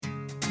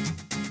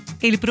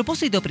El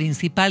propósito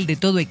principal de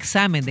todo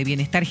examen de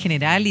bienestar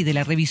general y de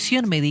la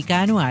revisión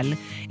médica anual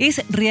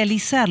es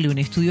realizarle un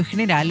estudio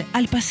general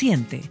al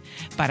paciente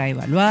para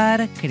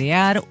evaluar,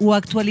 crear o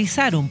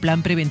actualizar un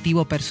plan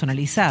preventivo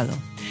personalizado,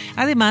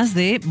 además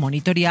de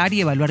monitorear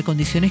y evaluar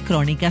condiciones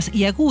crónicas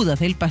y agudas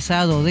del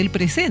pasado o del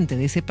presente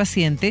de ese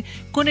paciente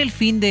con el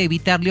fin de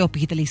evitarle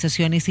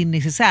hospitalizaciones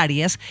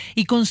innecesarias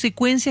y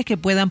consecuencias que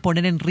puedan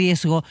poner en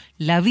riesgo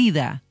la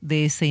vida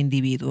de ese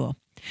individuo.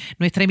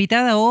 Nuestra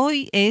invitada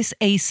hoy es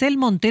Eisel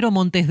Montero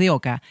Montes de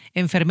Oca,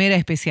 enfermera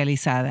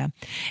especializada.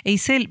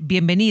 Eisel,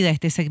 bienvenida a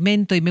este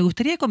segmento y me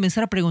gustaría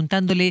comenzar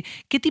preguntándole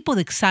qué tipo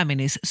de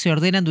exámenes se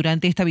ordenan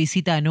durante esta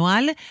visita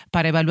anual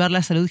para evaluar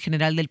la salud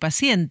general del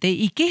paciente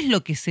y qué es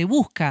lo que se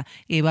busca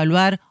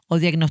evaluar o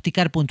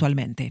diagnosticar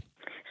puntualmente.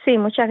 Sí,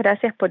 muchas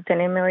gracias por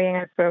tenerme hoy en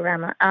el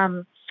programa.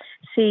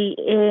 Sí,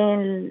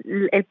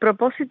 el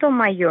propósito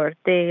mayor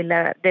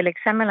del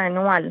examen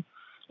anual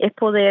es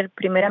poder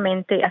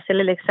primeramente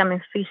hacerle el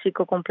examen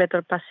físico completo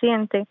al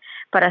paciente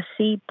para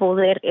así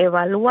poder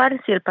evaluar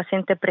si el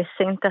paciente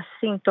presenta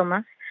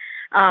síntomas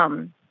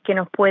que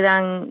nos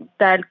puedan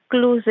dar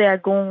clues de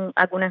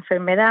alguna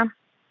enfermedad,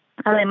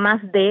 además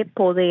de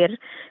poder,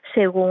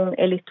 según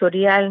el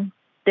historial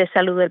de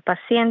salud del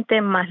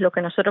paciente, más lo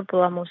que nosotros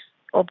podamos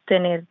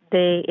obtener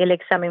del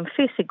examen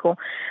físico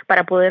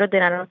para poder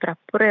ordenar otras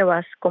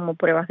pruebas como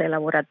pruebas de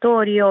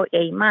laboratorio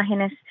e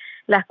imágenes,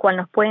 las cuales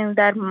nos pueden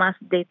dar más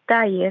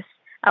detalles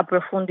a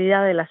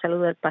profundidad de la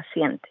salud del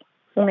paciente.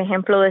 Un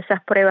ejemplo de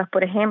esas pruebas,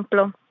 por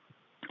ejemplo,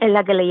 es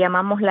la que le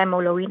llamamos la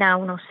hemoglobina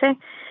A1C,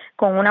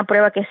 con una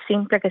prueba que es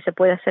simple, que se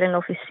puede hacer en la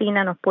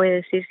oficina, nos puede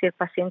decir si el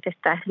paciente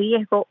está a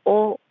riesgo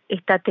o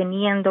está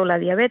teniendo la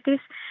diabetes,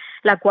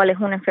 la cual es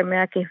una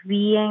enfermedad que es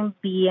bien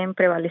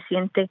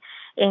prevaleciente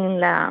en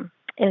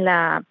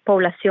la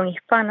población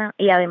hispana,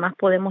 y además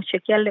podemos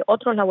chequearle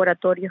otros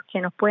laboratorios que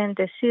nos pueden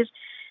decir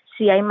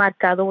si hay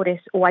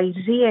marcadores o hay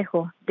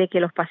riesgo de que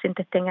los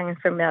pacientes tengan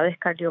enfermedades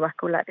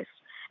cardiovasculares,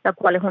 la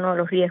cual es uno de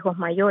los riesgos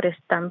mayores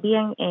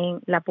también en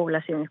la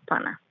población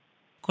hispana.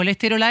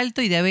 Colesterol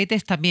alto y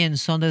diabetes también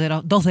son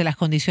dos de las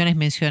condiciones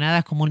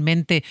mencionadas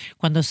comúnmente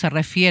cuando se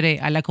refiere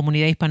a la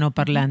comunidad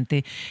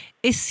hispanoparlante.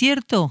 ¿Es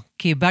cierto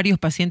que varios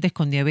pacientes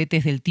con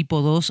diabetes del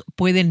tipo 2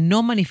 pueden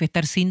no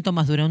manifestar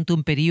síntomas durante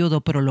un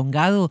periodo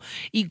prolongado?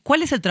 ¿Y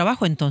cuál es el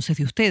trabajo entonces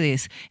de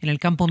ustedes en el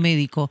campo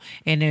médico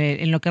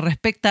en lo que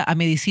respecta a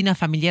medicina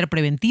familiar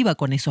preventiva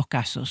con esos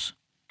casos?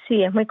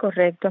 Sí, es muy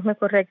correcto.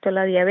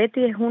 La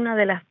diabetes es una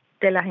de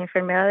las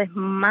enfermedades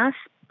más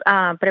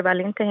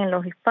prevalentes en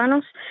los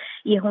hispanos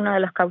y es una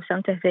de las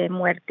causantes de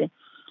muerte.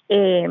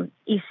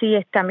 Y sí,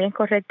 es también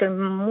correcto,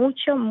 en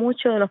mucho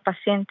de los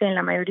pacientes, en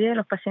la mayoría de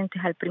los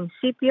pacientes al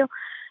principio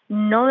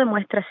no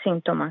demuestra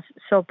síntomas.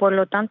 Por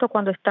lo tanto,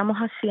 cuando estamos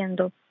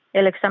haciendo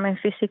el examen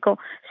físico,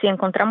 si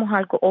encontramos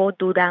algo o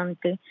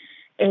durante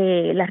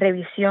la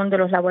revisión de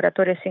los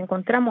laboratorios, si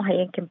encontramos,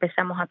 ahí es que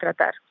empezamos a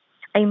tratar.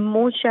 Hay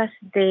muchas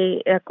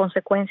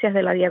consecuencias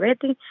de la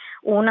diabetes.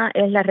 Una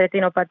es la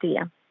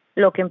retinopatía.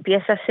 Lo que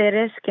empieza a hacer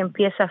es que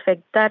empieza a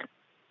afectar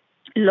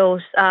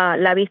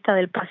la vista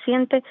del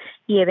paciente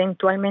y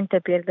eventualmente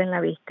pierden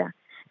la vista.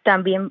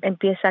 También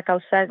empieza a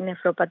causar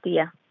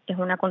nefropatía. Es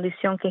una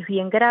condición que es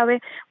bien grave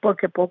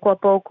porque poco a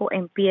poco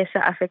empieza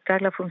a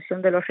afectar la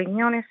función de los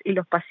riñones y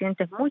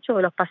muchos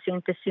de los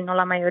pacientes, si no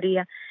la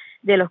mayoría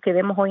de los que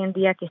vemos hoy en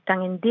día que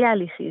están en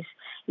diálisis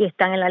y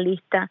están en la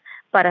lista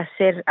para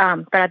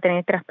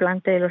tener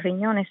trasplante de los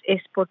riñones,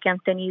 es porque han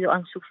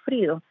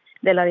sufrido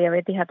de la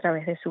diabetes a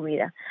través de su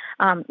vida.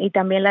 Y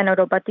también la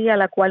neuropatía,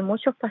 la cual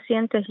muchos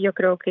pacientes yo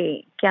creo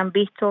que han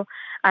visto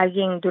a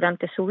alguien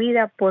durante su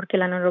vida, porque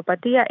la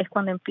neuropatía es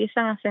cuando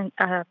empiezan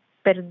a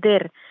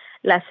perder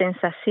la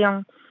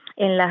sensación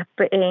en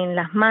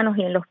las manos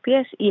y en los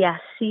pies, y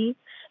así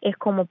es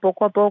como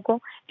poco a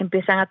poco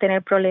empiezan a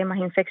tener problemas,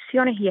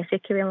 infecciones, y así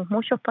es que vemos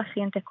muchos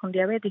pacientes con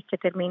diabetes que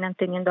terminan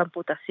teniendo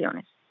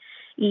amputaciones.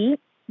 Y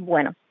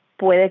bueno,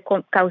 puede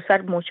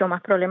causar mucho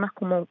más problemas,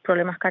 como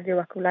problemas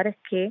cardiovasculares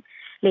que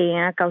le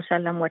llegan a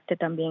causar la muerte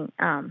también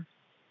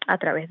a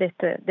través de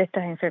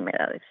estas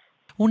enfermedades.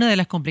 Una de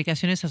las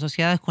complicaciones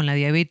asociadas con la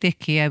diabetes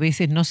que a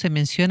veces no se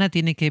menciona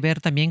tiene que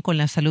ver también con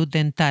la salud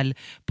dental.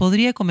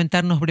 ¿Podría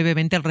comentarnos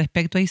brevemente al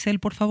respecto,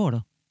 Aisel, por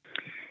favor?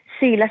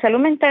 Sí, la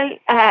salud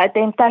dental,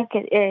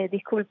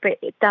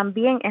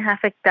 también es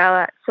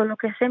afectada. Lo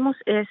que hacemos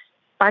es,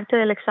 parte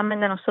del examen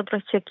de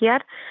nosotros es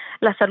chequear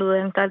la salud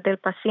dental del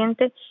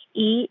paciente,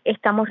 y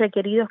estamos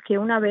requeridos que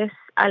una vez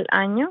al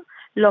año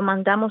lo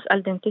mandamos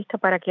al dentista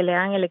para que le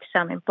hagan el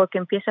examen, porque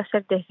empieza a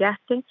hacer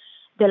desgaste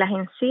de las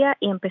encías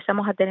y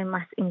empezamos a tener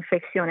más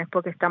infecciones,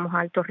 porque estamos a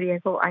alto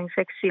riesgo a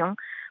infección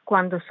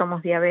cuando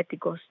somos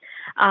diabéticos.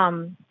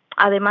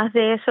 Además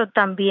de eso,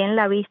 también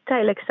la vista,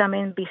 el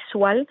examen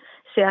visual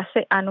se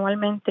hace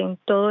anualmente en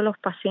todos los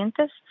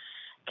pacientes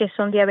que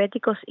son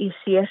diabéticos, y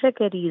si es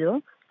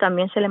requerido,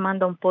 también se le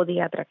manda a un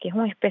podiatra, que es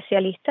un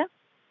especialista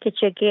que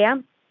chequea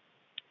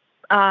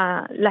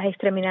las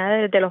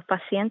extremidades de los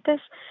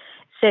pacientes,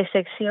 se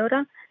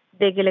secciona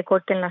de que le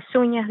corten las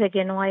uñas, de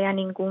que no haya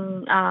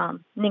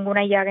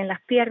ninguna llaga en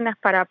las piernas,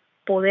 para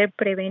poder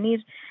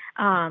prevenir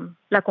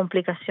la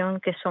complicación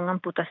que son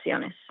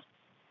amputaciones.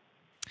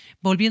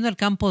 Volviendo al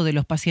campo de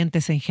los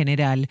pacientes en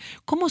general,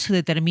 ¿cómo se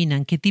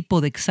determinan qué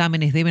tipo de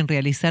exámenes deben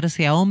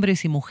realizarse a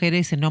hombres y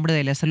mujeres en nombre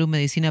de la salud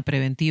medicina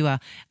preventiva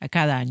a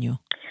cada año?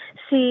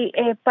 Sí,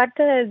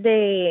 parte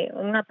de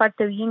una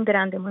parte bien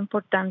grande, muy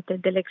importante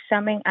del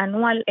examen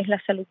anual es la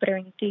salud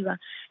preventiva,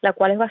 la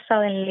cual es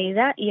basada en la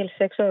edad y el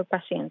sexo del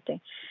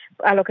paciente.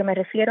 A lo que me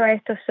refiero a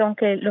esto son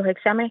que los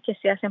exámenes que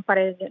se hacen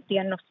para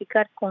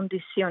diagnosticar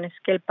condiciones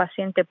que el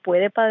paciente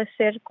puede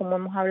padecer, como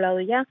hemos hablado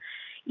ya,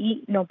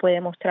 y no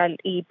puede mostrar,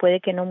 y puede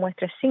que no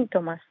muestre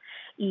síntomas,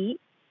 y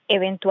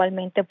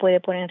eventualmente puede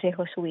poner en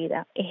riesgo su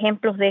vida.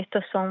 Ejemplos de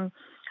estos son: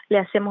 le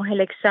hacemos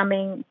el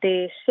examen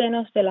de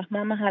senos de las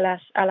mamas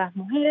a las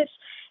mujeres,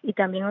 y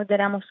también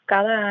ordenamos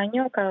cada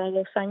año, cada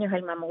 2 años,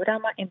 el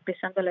mamograma,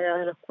 empezando a la edad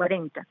de los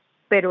 40.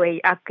 Pero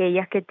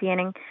aquellas que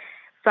tienen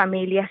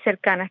familias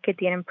cercanas que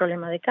tienen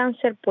problemas de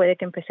cáncer, puede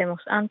que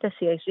empecemos antes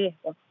si hay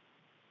riesgo.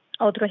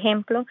 Otro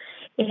ejemplo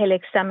es el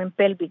examen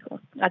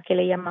pélvico, a que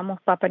le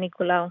llamamos Papa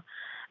Nicolau.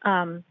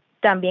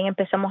 También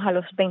empezamos a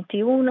los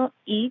 21,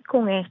 y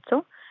con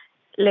esto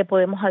le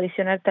podemos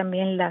adicionar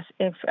también las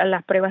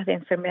pruebas de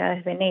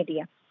enfermedades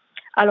venéreas.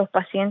 A los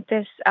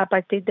pacientes a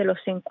partir de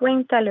los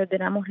 50 le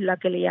ordenamos la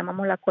que le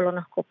llamamos la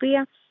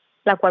colonoscopía,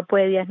 la cual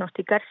puede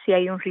diagnosticar si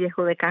hay un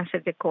riesgo de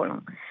cáncer de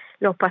colon.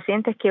 Los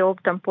pacientes que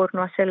optan por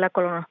no hacer la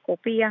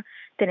colonoscopía,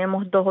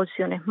 tenemos 2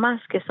 opciones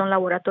más, que son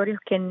laboratorios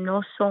que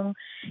no son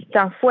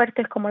tan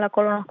fuertes como la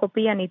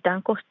colonoscopía ni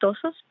tan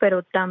costosos,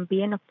 pero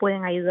también nos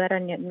pueden ayudar a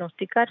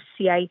diagnosticar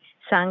si hay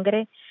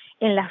sangre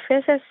en las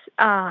feces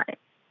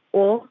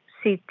o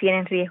si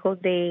tienen riesgo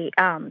de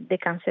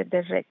cáncer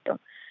de recto.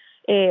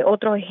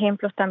 Otros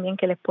ejemplos también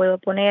que les puedo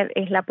poner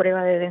es la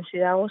prueba de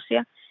densidad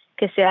ósea,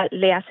 que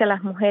le hace a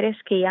las mujeres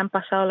que ya han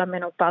pasado la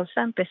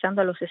menopausa,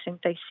 empezando a los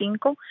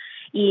 65,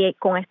 y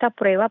con esta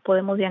prueba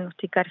podemos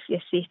diagnosticar si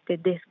existe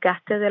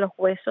desgaste de los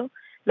huesos,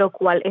 lo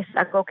cual es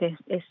algo que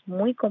es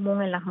muy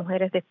común en las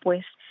mujeres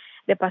después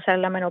de pasar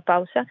la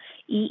menopausa,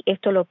 y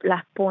esto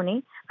las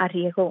pone a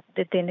riesgo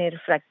de tener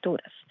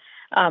fracturas.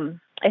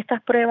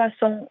 Estas pruebas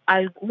son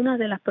algunas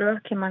de las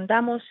pruebas que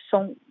mandamos,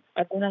 son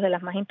algunas de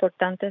las más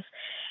importantes,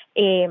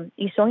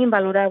 y son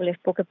invalorables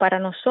porque para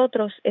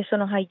nosotros eso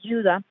nos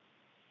ayuda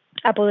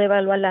a poder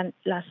evaluar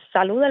la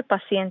salud del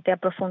paciente a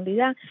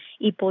profundidad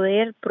y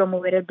poder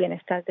promover el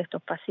bienestar de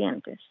estos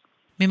pacientes.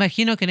 Me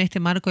imagino que en este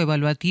marco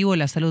evaluativo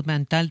la salud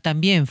mental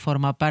también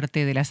forma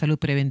parte de la salud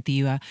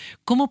preventiva.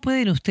 ¿Cómo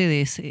pueden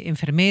ustedes,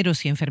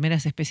 enfermeros y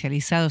enfermeras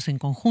especializados en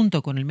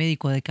conjunto con el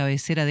médico de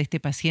cabecera de este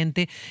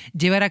paciente,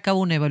 llevar a cabo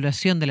una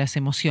evaluación de las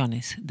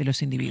emociones de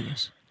los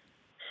individuos?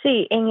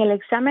 Sí, en el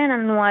examen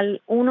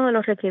anual, uno de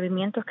los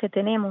requerimientos que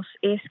tenemos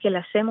es que le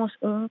hacemos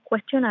un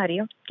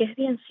cuestionario que es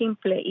bien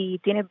simple y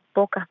tiene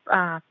pocas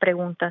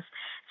preguntas.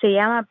 Se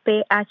llama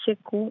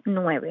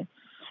PHQ-9.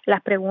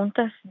 Las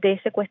preguntas de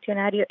ese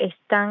cuestionario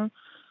están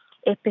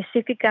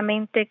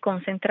específicamente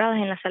concentradas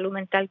en la salud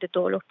mental de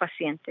todos los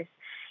pacientes.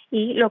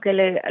 Y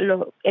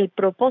el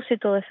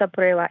propósito de esa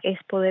prueba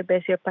es poder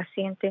ver si el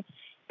paciente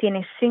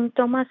tiene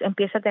síntomas,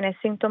 empieza a tener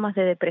síntomas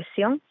de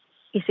depresión,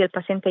 y si el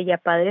paciente ya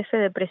padece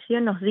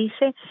depresión, nos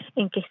dice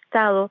en qué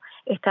estado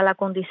está la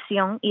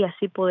condición, y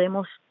así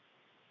podemos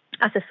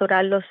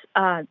asesorarlos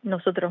a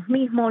nosotros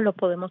mismos, lo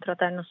podemos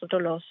tratar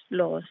nosotros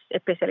los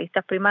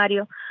especialistas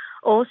primarios,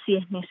 o si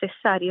es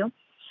necesario,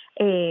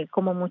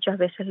 como muchas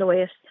veces lo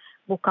es,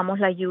 buscamos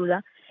la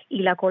ayuda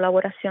y la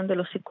colaboración de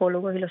los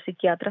psicólogos y los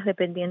psiquiatras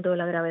dependiendo de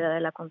la gravedad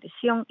de la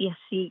condición, y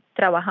así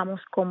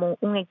trabajamos como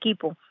un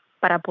equipo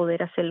para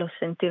poder hacerlos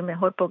sentir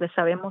mejor, porque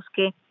sabemos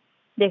que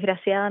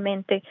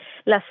desgraciadamente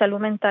la salud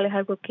mental es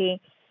algo que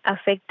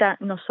afecta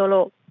no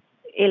solo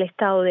el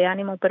estado de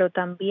ánimo, pero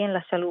también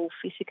la salud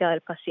física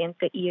del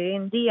paciente, y hoy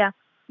en día,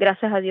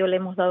 gracias a Dios, le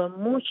hemos dado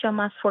mucha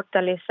más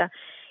fortaleza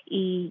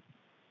y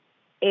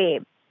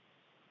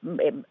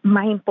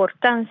más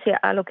importancia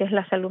a lo que es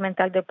la salud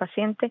mental del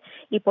paciente,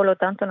 y por lo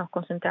tanto nos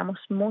concentramos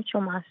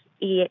mucho más,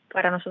 y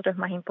para nosotros es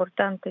más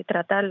importante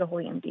tratarlos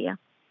hoy en día.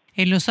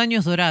 En los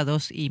años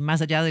dorados y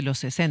más allá de los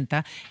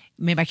 60,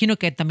 me imagino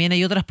que también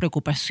hay otras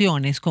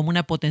preocupaciones como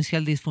una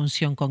potencial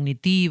disfunción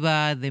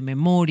cognitiva, de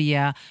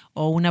memoria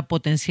o una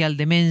potencial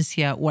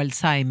demencia o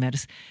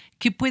Alzheimer's.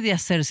 ¿Qué puede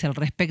hacerse al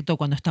respecto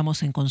cuando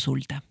estamos en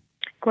consulta?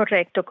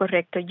 Correcto,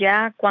 correcto.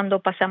 Ya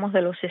cuando pasamos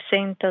de los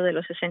 60, de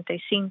los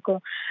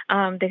 65,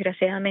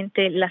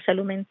 desgraciadamente la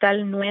salud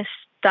mental no es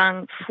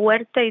tan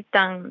fuerte y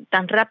tan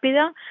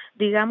rápida,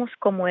 digamos,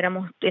 como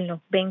éramos en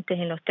los 20,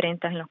 en los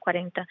 30, en los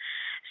 40.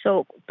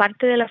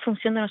 Parte de la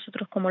función de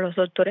nosotros como los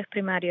doctores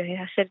primarios es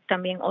hacer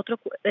también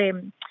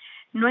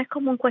no es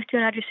como un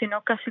cuestionario,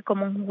 sino casi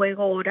como un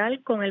juego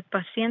oral con el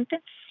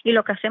paciente, y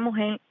lo que hacemos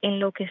en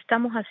lo que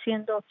estamos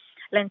haciendo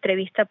la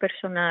entrevista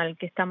personal,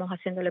 que estamos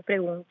haciéndole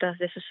preguntas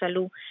de su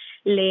salud,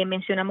 le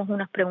mencionamos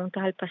unas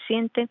preguntas al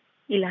paciente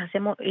y las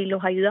hacemos y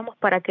los ayudamos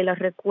para que las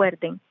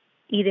recuerden,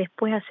 y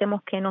después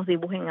hacemos que nos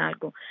dibujen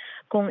algo.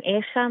 Con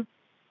esa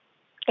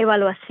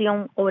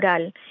evaluación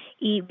oral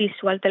y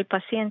visual del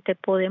paciente,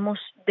 podemos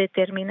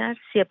determinar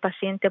si el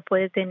paciente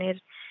puede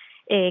tener,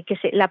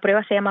 la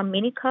prueba se llama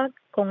MiniCog.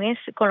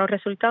 Con los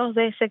resultados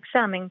de ese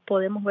examen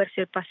podemos ver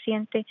si el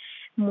paciente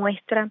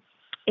muestra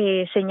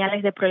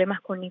señales de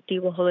problemas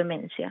cognitivos o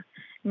demencia.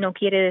 No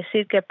quiere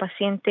decir que el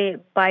paciente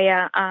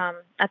vaya a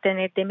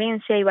tener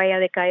demencia y vaya a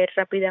decaer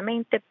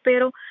rápidamente,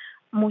 pero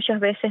muchas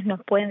veces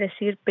nos pueden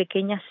decir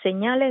pequeñas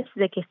señales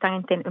de que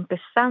están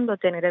empezando a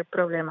tener el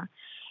problema,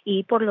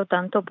 y por lo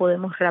tanto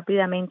podemos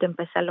rápidamente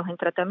empezarlos en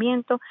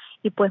tratamiento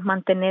y pues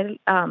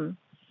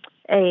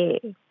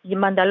y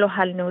mandarlos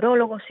al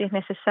neurólogo si es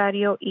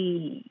necesario,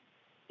 y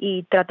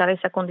tratar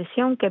esa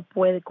condición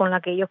con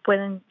la que ellos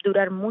pueden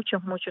durar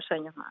muchos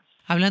años más.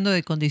 Hablando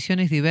de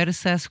condiciones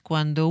diversas,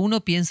 cuando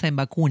uno piensa en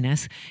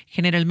vacunas,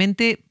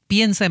 generalmente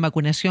piensa en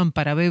vacunación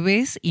para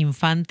bebés,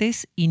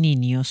 infantes y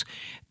niños.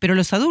 Pero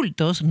los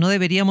adultos no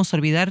deberíamos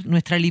olvidar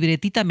nuestra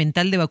libretita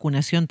mental de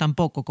vacunación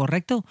tampoco,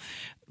 ¿correcto?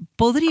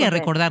 ¿Podría Correcto.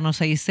 recordarnos,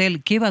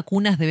 Aisel, qué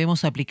vacunas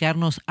debemos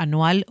aplicarnos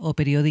anual o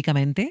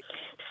periódicamente?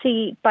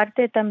 Sí,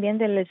 parte también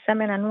del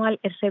examen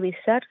anual es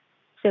revisar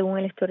según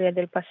el historial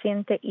del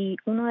paciente, y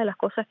una de las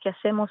cosas que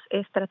hacemos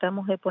es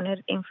tratamos de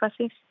poner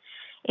énfasis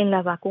en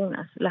las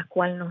vacunas, las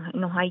cuales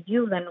nos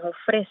ayudan, nos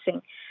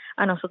ofrecen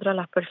a nosotras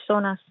las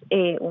personas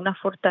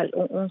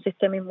un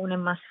sistema inmune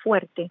más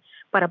fuerte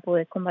para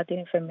poder combatir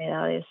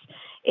enfermedades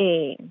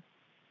eh,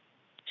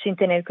 sin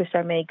tener que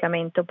usar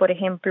medicamento. Por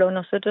ejemplo,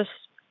 nosotros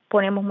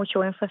ponemos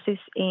mucho énfasis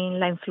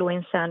en la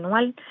influenza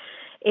anual.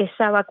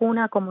 Esa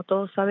vacuna, como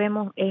todos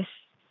sabemos,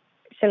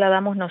 se la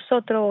damos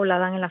nosotros o la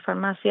dan en la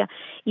farmacia,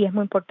 y es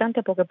muy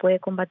importante porque puede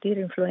combatir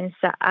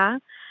influenza A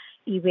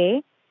y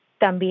B.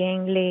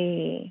 También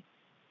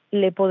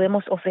le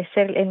podemos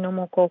ofrecer el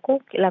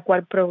neumococo, la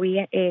cual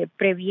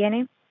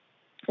previene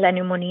la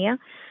neumonía.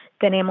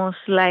 Tenemos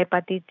la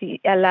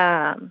hepatitis,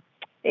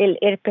 el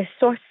herpes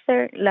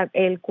zoster,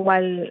 el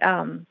cual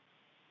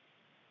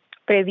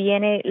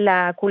previene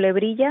la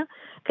culebrilla,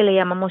 que le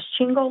llamamos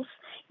shingles,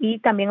 y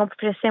también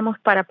ofrecemos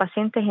para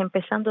pacientes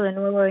empezando de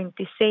nuevo a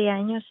 26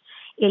 años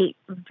el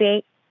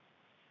VPH,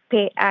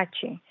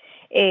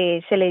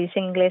 se le dice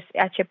en inglés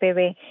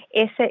HPV.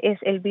 Ese es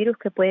el virus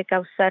que puede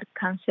causar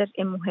cáncer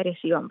en mujeres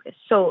y hombres.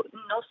 No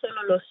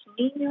solo los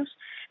niños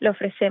le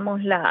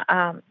ofrecemos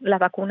la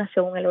vacuna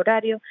según el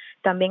horario,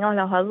 también a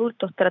los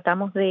adultos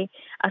tratamos de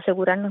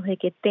asegurarnos de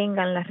que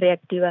tengan la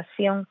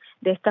reactivación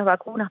de estas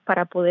vacunas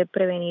para poder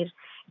prevenir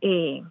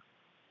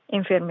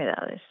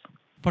enfermedades.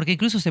 Porque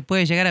incluso se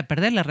puede llegar a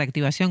perder la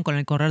reactivación con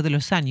el correr de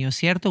los años,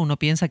 ¿cierto? Uno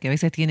piensa que a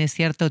veces tiene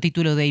cierto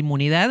título de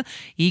inmunidad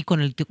y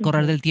con el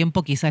correr Uh-huh. del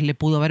tiempo quizás le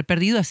pudo haber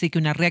perdido, así que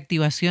una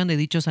reactivación de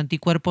dichos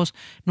anticuerpos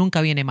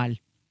nunca viene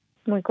mal.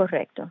 Muy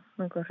correcto,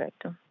 muy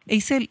correcto.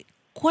 Eisel,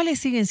 ¿cuáles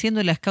siguen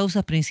siendo las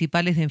causas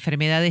principales de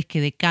enfermedades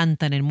que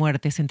decantan en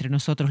muertes entre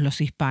nosotros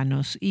los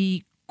hispanos?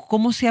 ¿Y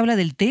cómo se habla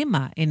del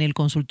tema en el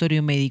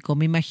consultorio médico?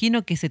 Me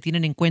imagino que se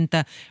tienen en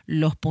cuenta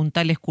los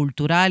puntales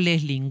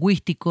culturales,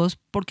 lingüísticos,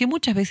 porque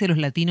muchas veces los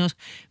latinos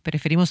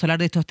preferimos hablar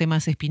de estos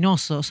temas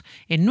espinosos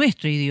en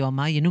nuestro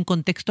idioma y en un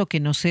contexto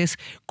que nos es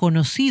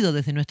conocido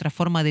desde nuestra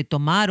forma de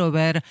tomar o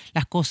ver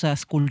las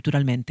cosas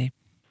culturalmente.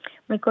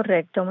 Muy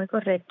correcto, muy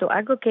correcto.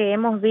 Algo que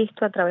hemos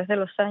visto a través de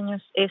los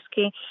años es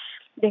que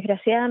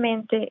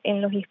desgraciadamente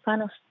en los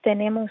hispanos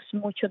tenemos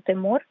mucho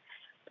temor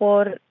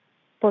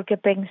porque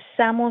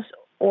pensamos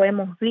o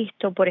hemos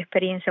visto por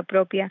experiencia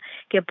propia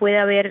que puede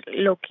haber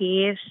lo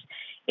que es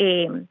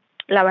eh,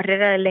 la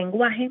barrera del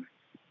lenguaje,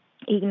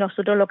 y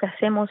nosotros lo que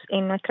hacemos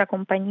en nuestra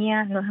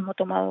compañía nos hemos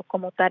tomado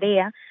como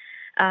tarea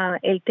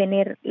el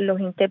tener los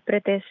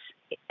intérpretes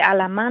a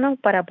la mano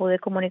para poder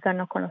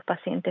comunicarnos con los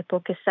pacientes,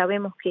 porque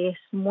sabemos que es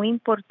muy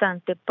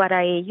importante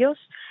para ellos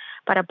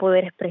para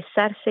poder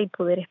expresarse y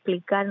poder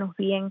explicarnos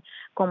bien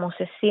cómo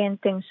se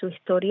sienten, su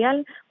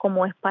historial,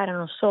 como es para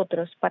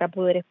nosotros, para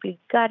poder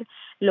explicar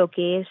lo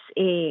que es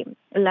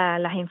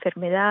las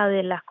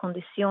enfermedades, las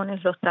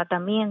condiciones, los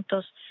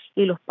tratamientos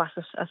y los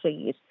pasos a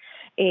seguir.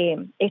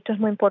 Esto es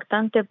muy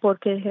importante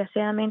porque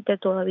desgraciadamente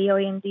todavía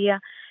hoy en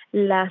día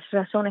las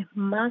razones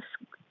más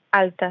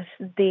altas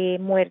de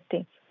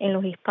muerte en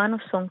los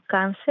hispanos son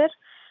cáncer,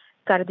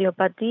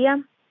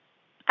 cardiopatía,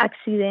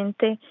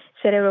 accidente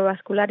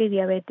cerebrovascular y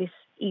diabetes.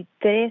 Y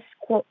tres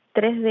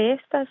de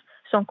estas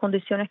son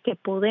condiciones que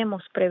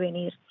podemos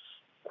prevenir.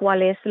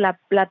 ¿Cuál es la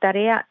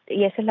tarea?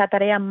 Y esa es la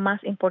tarea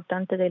más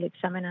importante del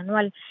examen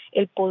anual,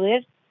 el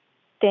poder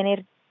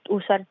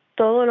usar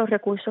todos los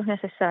recursos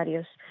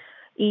necesarios,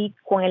 y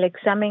con el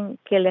examen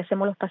que le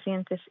hacemos a los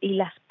pacientes y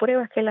las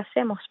pruebas que le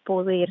hacemos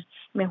poder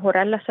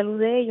mejorar la salud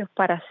de ellos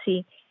para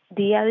así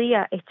día a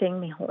día estén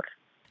mejor.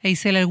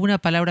 Eisel, ¿alguna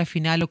palabra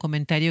final o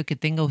comentario que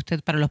tenga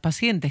usted para los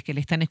pacientes que le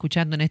están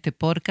escuchando en este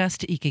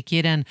podcast y que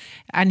quieran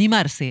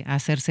animarse a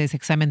hacerse ese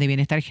examen de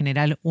bienestar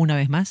general una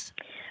vez más?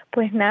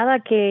 Pues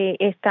nada, que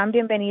están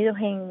bienvenidos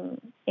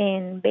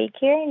en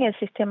Baycare, en el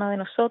sistema de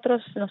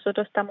nosotros.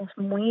 Nosotros estamos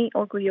muy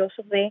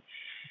orgullosos de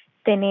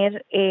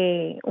tener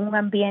un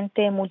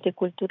ambiente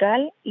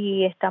multicultural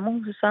y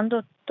estamos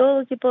usando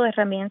todo tipo de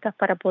herramientas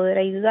para poder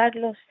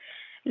ayudarlos.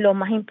 Lo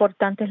más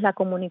importante es la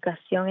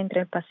comunicación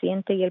entre el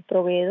paciente y el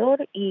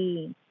proveedor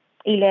y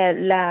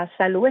la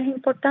salud es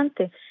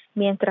importante.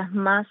 Mientras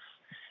más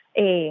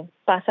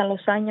pasan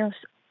los años,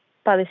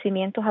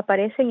 padecimientos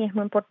aparecen y es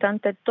muy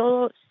importante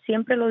todo,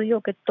 siempre lo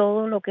digo, que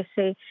todo lo que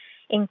se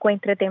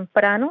encuentre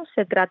temprano,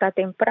 se trata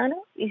temprano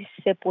y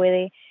se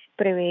puede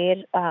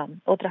prever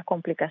otras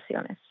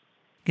complicaciones.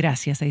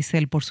 Gracias,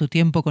 Aisel, por su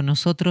tiempo con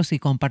nosotros y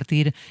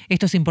compartir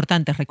estos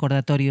importantes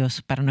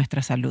recordatorios para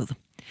nuestra salud.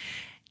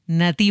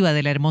 Nativa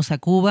de la hermosa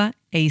Cuba,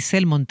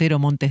 Aisel Montero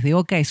Montes de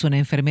Oca es una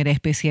enfermera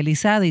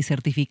especializada y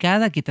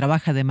certificada que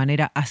trabaja de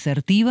manera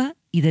asertiva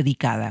y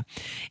dedicada.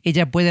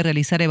 Ella puede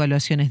realizar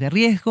evaluaciones de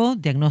riesgo,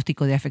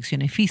 diagnóstico de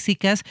afecciones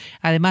físicas,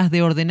 además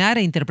de ordenar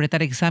e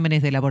interpretar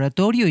exámenes de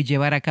laboratorio y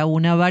llevar a cabo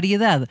una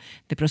variedad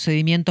de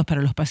procedimientos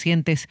para los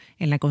pacientes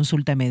en la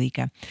consulta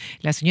médica.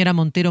 La señora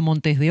Montero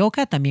Montes de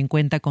Oca también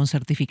cuenta con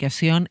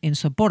certificación en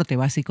soporte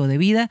básico de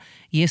vida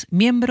y es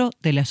miembro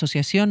de la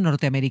Asociación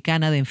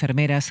Norteamericana de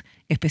Enfermeras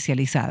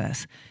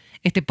Especializadas.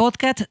 Este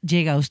podcast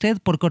llega a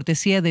usted por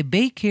cortesía de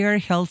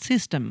BayCare Health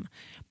System.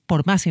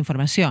 Por más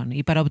información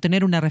y para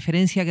obtener una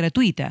referencia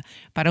gratuita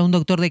para un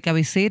doctor de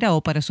cabecera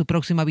o para su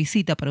próxima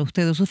visita para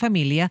usted o su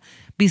familia,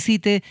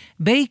 visite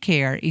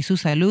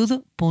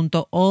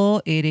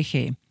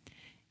baycareysusalud.org.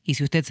 Y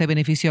si usted se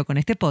benefició con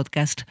este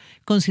podcast,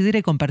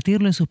 considere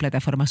compartirlo en sus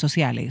plataformas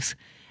sociales.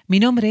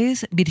 Mi nombre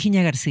es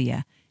Virginia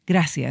García.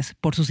 Gracias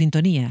por su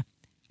sintonía.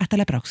 Hasta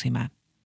la próxima.